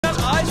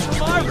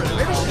Myron.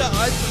 Maybe she got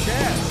eyes for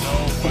Khaz. No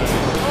way.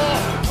 Oh,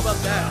 how about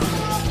that?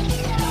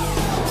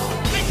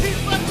 YKies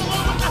left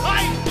alone with the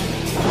hype.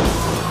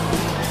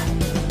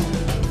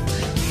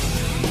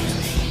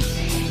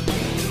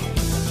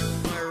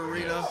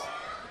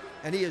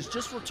 And he has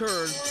just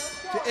returned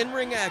to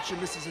in-ring action.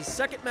 This is his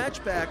second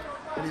match back,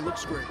 and he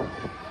looks great.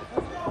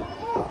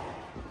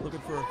 Looking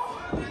for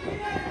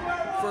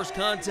first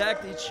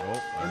contact each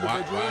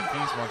individual.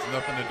 YKies wants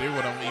nothing to do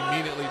with him.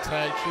 Immediately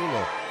tag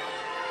Chulo.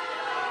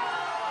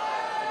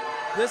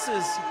 This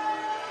is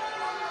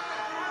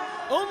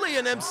only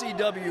in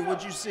MCW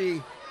would you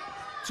see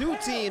two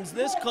teams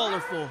this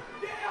colorful,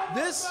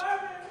 this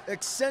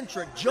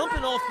eccentric,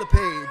 jumping off the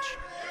page.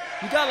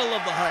 You gotta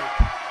love the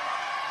hype.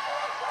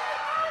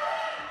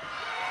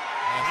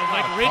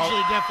 Like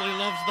Ridgley definitely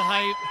loves the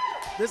hype.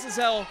 This is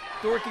how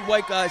dorky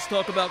white guys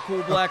talk about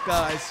cool black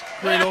guys,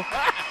 Cradle.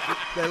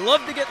 They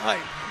love to get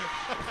hype.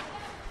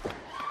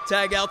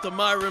 Tag out to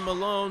Myron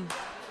Malone.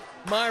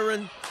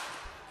 Myron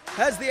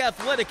has the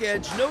athletic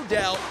edge, no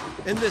doubt,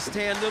 in this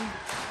tandem.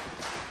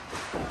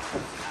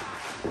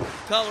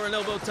 Collar and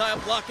elbow tie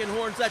up, locking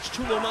horns. That's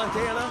Chulo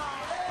Montana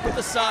with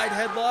the side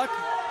headlock.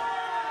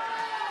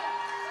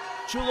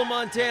 Chulo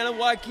Montana,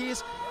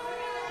 YKies.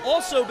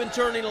 Also been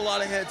turning a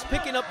lot of heads,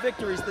 picking up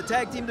victories. The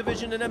tag team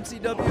division in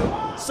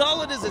MCW,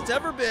 solid as it's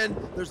ever been.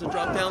 There's a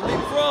drop down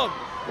leapfrog.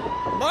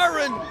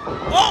 Myron,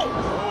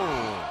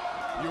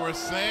 You were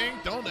saying,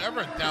 don't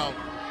ever doubt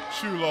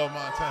Chulo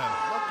Montana.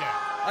 Look at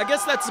it. I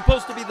guess that's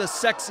supposed to be the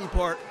sexy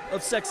part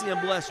of Sexy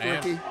and Blessed,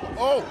 Ricky.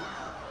 I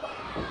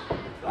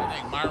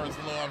think Myron's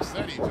a little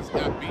upset. He just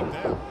got beat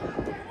down.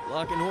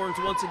 Locking horns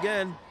once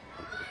again.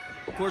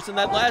 Of course, in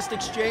that last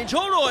exchange,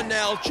 hold on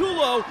now,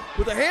 Chulo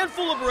with a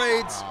handful of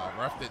braids.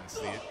 Ref didn't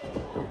see it.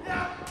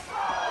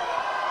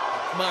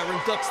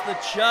 Myron ducks the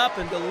chop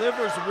and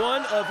delivers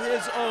one of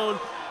his own.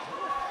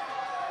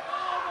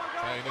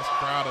 Tell you, this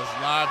crowd is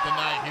live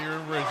tonight here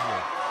in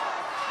Ridgley.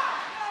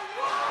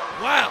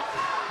 Wow,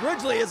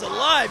 Ridgley is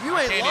alive. You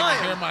ain't lying. I can't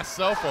even hear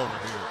myself over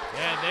here.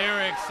 Yeah,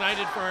 they're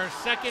excited for our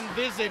second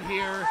visit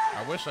here.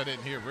 I wish I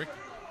didn't hear Ricky.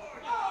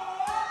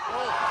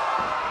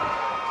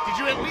 Did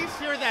you at least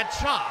hear that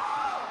chop?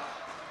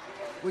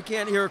 We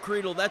can't hear a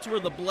Creedle. That's where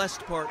the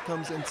blessed part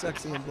comes in,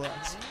 Sexy and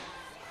Blessed.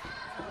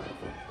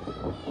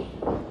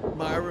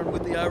 Myron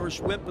with the Irish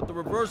whip, but the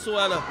reversal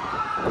out of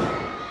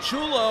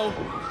Chulo.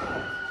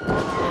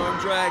 Arm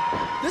drag.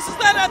 This is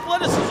that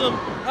athleticism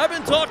I've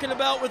been talking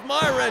about with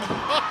Myron.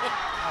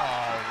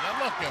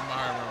 Look at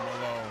Myron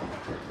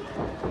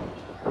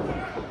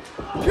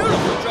Malone.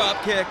 Beautiful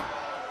drop kick.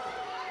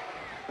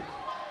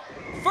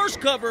 First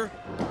cover,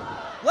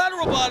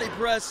 lateral body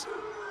press,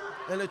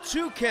 and a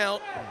 2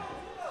 count.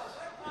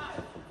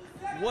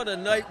 What a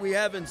night we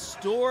have in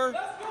store.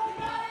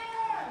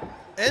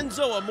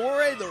 Enzo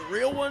Amore, the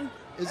real one,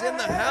 is in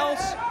the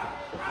house.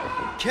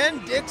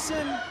 Ken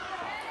Dixon,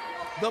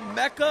 the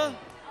Mecca.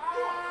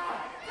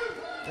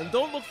 And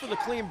don't look for the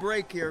clean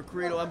break here,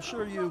 Credo. I'm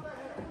sure you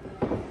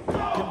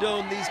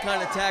condone these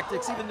kind of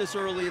tactics even this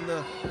early in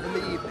the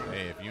evening.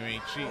 Hey, if you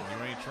ain't cheating,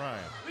 you ain't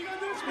trying.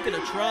 Speaking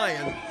of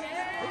trying,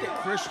 look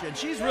at Christian.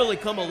 She's really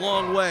come a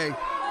long way.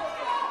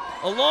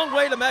 A long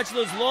way to match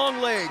those long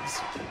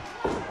legs.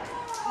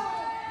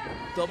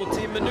 Double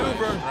team maneuver.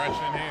 Stretch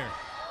in here.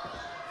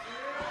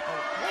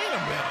 Wait a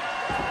minute.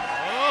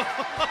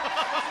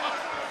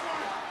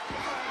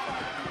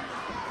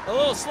 A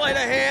little sleight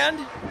of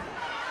hand.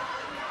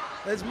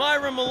 As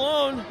Myron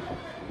Malone,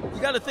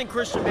 you got to think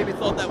Christian maybe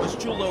thought that was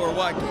Chulo or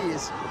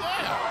YKies.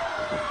 Yeah.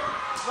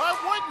 Why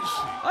wouldn't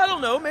she? I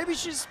don't know. Maybe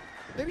she's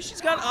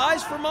got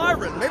eyes for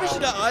Myron. Maybe she's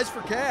got eyes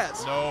for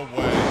Khaz. No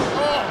way.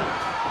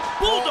 Oh.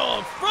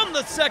 Bulldog from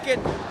the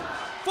second.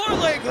 Far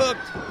leg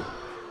hooked.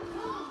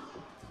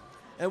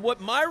 And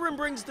what Myron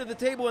brings to the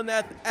table in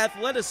that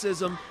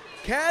athleticism,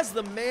 Khaz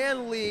the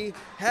manly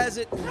has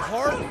it in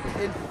heart,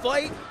 in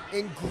fight,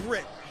 in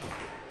grit.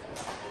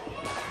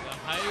 The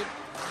hype,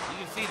 you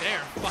can see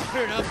they're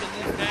fired up in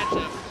this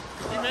matchup.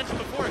 As you mentioned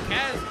before,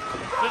 Khaz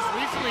just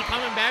recently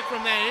coming back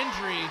from that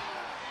injury,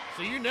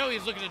 so you know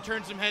he's looking to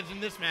turn some heads in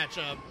this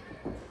matchup.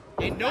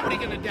 Ain't nobody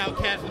gonna doubt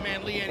Khaz the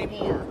manly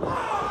anymore.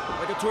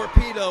 Like a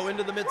torpedo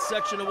into the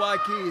midsection of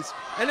YKies.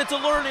 And it's a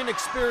learning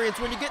experience.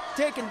 When you get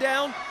taken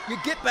down, you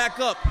get back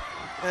up.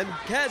 And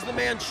Khaz the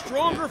man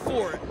stronger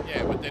for it.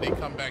 Yeah, but did he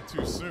come back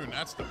too soon?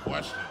 That's the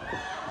question.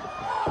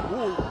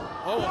 Ooh,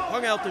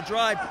 hung out to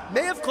dry.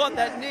 May have caught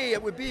that knee.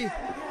 It would be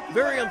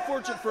very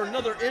unfortunate for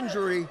another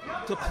injury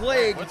to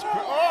plague. Well,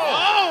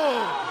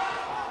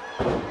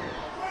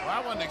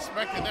 I wasn't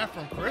expecting that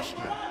from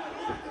Christian.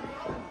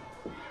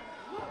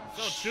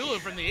 So Chulo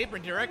from the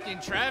apron directing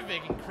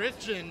traffic, and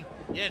Christian,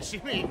 yeah, she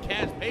made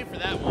Khaz pay for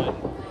that one.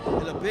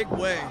 In a big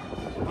way.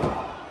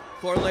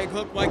 Far leg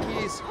hook,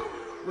 YKies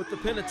with the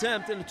pin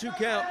attempt and a 2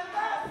 count.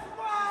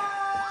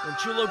 And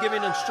Chulo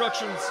giving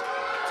instructions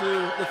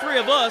to the 3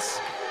 of us.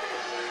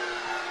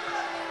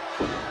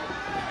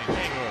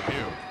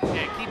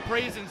 Yeah, keep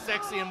praising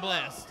Sexy and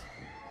Blessed.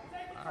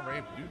 All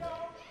right, dude.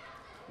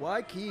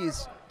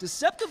 YKies,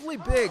 deceptively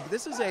big.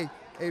 This is a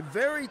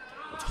very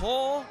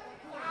tall,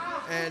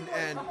 And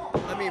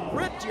I mean,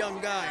 ripped young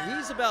guy.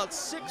 He's about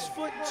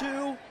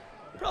 6'2",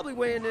 probably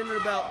weighing in at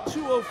about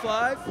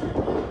 205.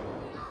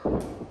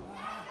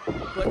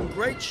 But in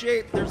great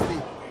shape. There's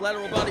the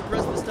lateral body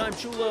press this time.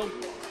 Chulo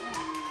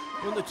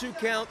on the 2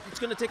 count. It's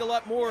going to take a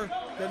lot more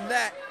than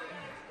that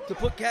to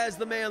put Khaz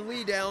the Man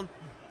Lee down.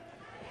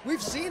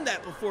 We've seen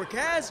that before.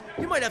 Khaz,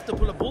 you might have to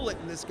put a bullet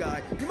in this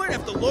guy. You might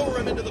have to lower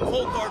him into the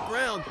cold, dark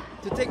ground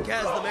to take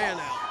Khaz the Man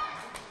out.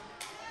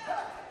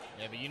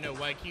 Yeah, but you know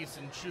YKies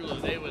and Chulo,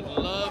 they would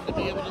love to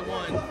be able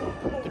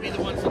to be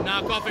the ones to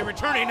knock off a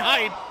returning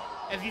height,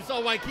 as you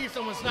saw YKies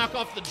almost knock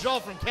off the jaw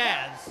from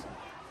Khaz.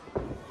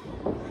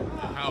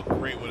 How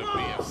great would it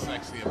be if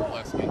Sexy and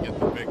Bless can get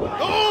the victory?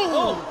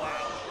 Oh!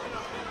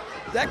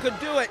 That could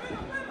do it.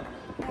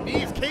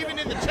 Knees caving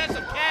in the chest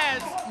of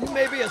Khaz. You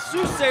may be a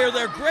soothsayer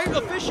there. Great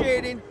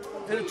officiating.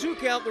 And a 2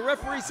 count. The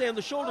referee saying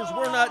the shoulders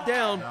were not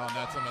down. No,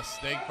 that's a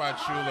mistake by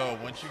Chulo.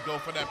 Once you go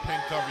for that pin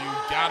cover, you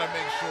gotta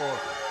make sure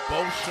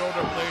both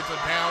shoulder blades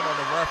are down or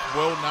the ref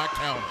will not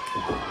count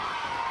it.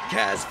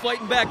 Khaz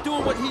fighting back,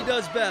 doing what he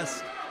does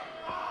best.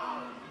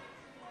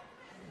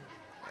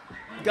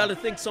 Got to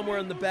think somewhere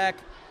in the back.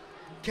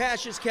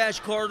 Cassius Cash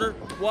Carter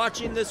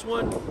watching this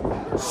one,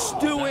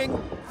 stewing,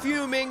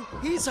 fuming.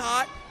 He's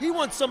hot. He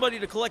wants somebody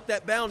to collect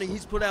that bounty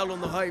he's put out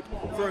on the hype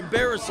for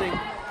embarrassing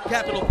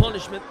capital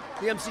punishment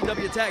the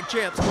MCW Tag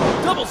Champs.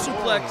 Double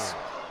suplex.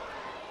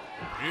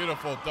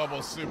 Beautiful double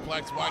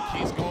suplex.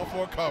 YKies going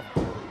for a cover.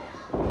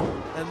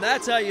 And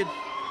that's how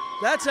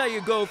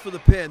you go for the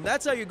pin.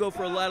 That's how you go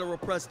for a lateral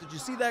press. Did you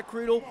see that,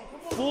 Creedle?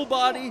 Full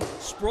body,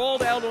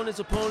 sprawled out on his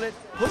opponent,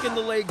 hooking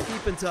the leg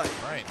deep and tight.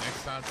 Right,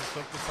 next time just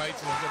hook the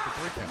tights and we'll get the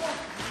 3 count.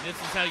 And this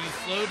is how you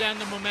slow down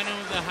the momentum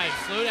of the hype,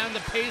 slow down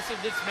the pace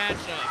of this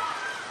matchup.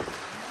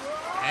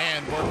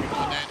 And working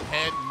on that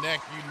head and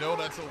neck, you know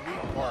that's a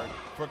weak part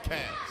for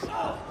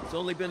Khaz. It's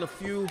only been a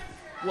few,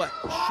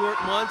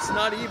 short months,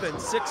 not even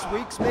 6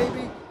 weeks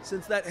maybe,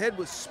 since that head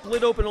was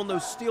split open on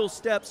those steel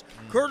steps,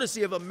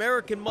 courtesy of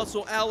American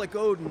Muscle Alec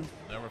Oden.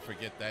 Never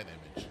forget that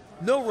image.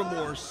 No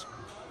remorse.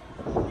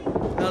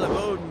 Out of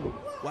Oden.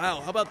 Wow,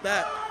 how about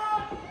that?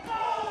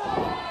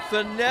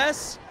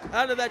 Finesse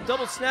out of that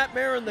double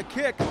snapmare and the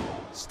kick.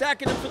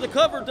 Stacking it for the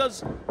cover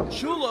does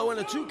Chulo in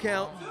a 2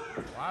 count.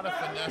 A lot of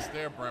finesse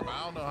there, Brem.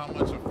 I don't know how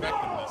much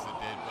effectiveness it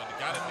did, but it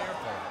got in there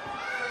for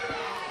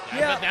him.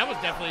 Yeah. That was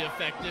definitely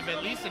effective,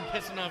 at least in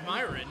pissing off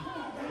Myron.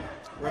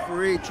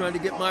 Referee trying to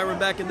get Myron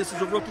back, and this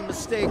is a rookie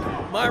mistake.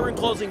 Myron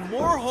causing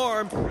more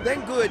harm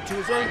than good to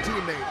his own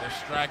teammate.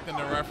 Distracting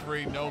the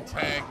referee, no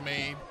tag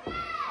made.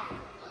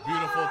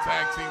 Beautiful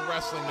tag team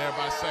wrestling there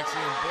by Sexy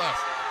and Bless.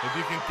 If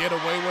you can get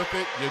away with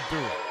it, you do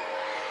it.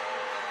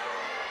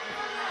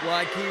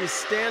 YKies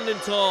standing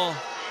tall,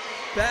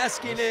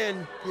 basking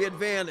in the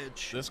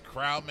advantage. This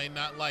crowd may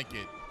not like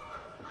it,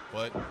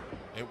 but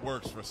it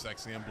works for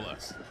Sexy and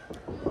Bless.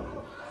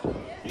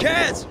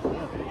 Khaz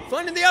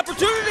finding the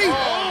opportunity.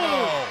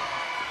 Oh,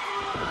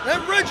 no.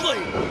 And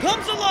Ridgley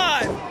comes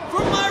alive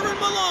from Myron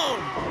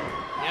Malone.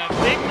 Yeah,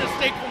 big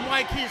mistake from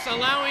YKies,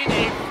 allowing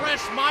a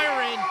fresh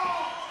Myron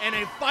and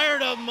a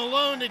fired up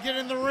Malone to get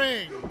in the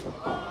ring.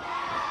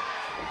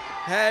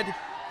 Had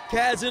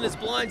Khaz in his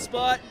blind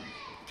spot.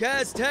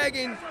 Khaz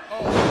tagging.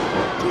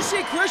 Oh. Did you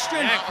see Christian?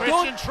 Yeah,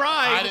 Christian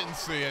tried. I didn't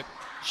see it.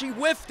 She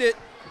whiffed it.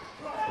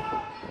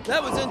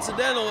 That was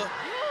incidental. I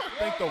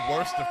think the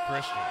worst of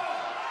Christian.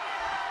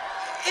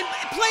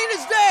 Plain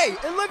as day,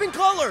 in living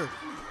color.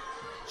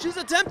 She's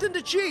attempting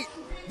to cheat.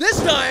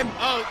 This time.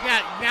 Oh,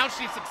 yeah, now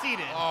she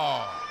succeeded.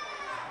 Oh.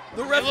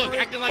 The referee. Look,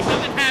 acting like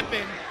nothing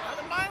happened.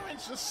 The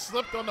Myron's just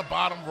slipped on the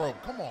bottom rope.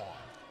 Come on.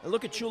 And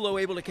look at Chulo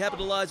able to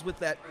capitalize with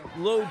that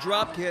low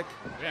drop kick.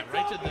 Yeah,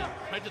 right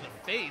to the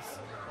face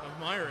of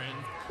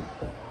Myron.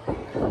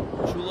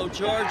 Chulo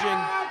charging.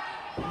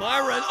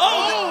 Myron.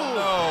 Oh!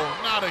 No,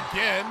 not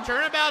again.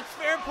 Turnabout's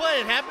fair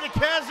play. It happened to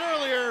Khaz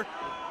earlier.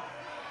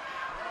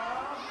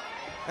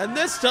 And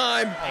this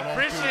time,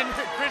 Christian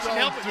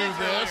helped against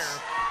this.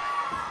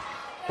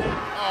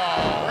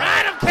 Oh,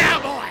 ride him,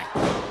 cowboy!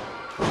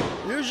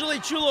 Usually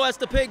Chulo has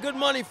to pay good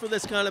money for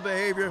this kind of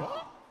behavior.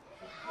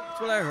 That's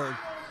what I heard.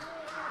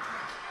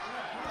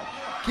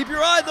 Keep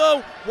your eye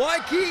though.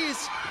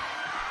 YKies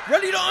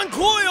ready to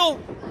uncoil.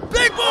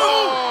 Big boom!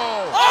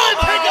 Oh,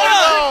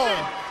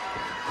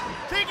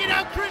 Taking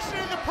out Christian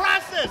in the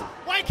process.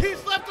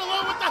 YKies left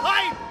alone with the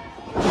hype.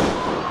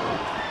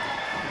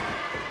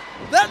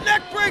 That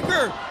neck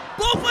breaker.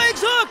 Both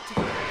legs hooked.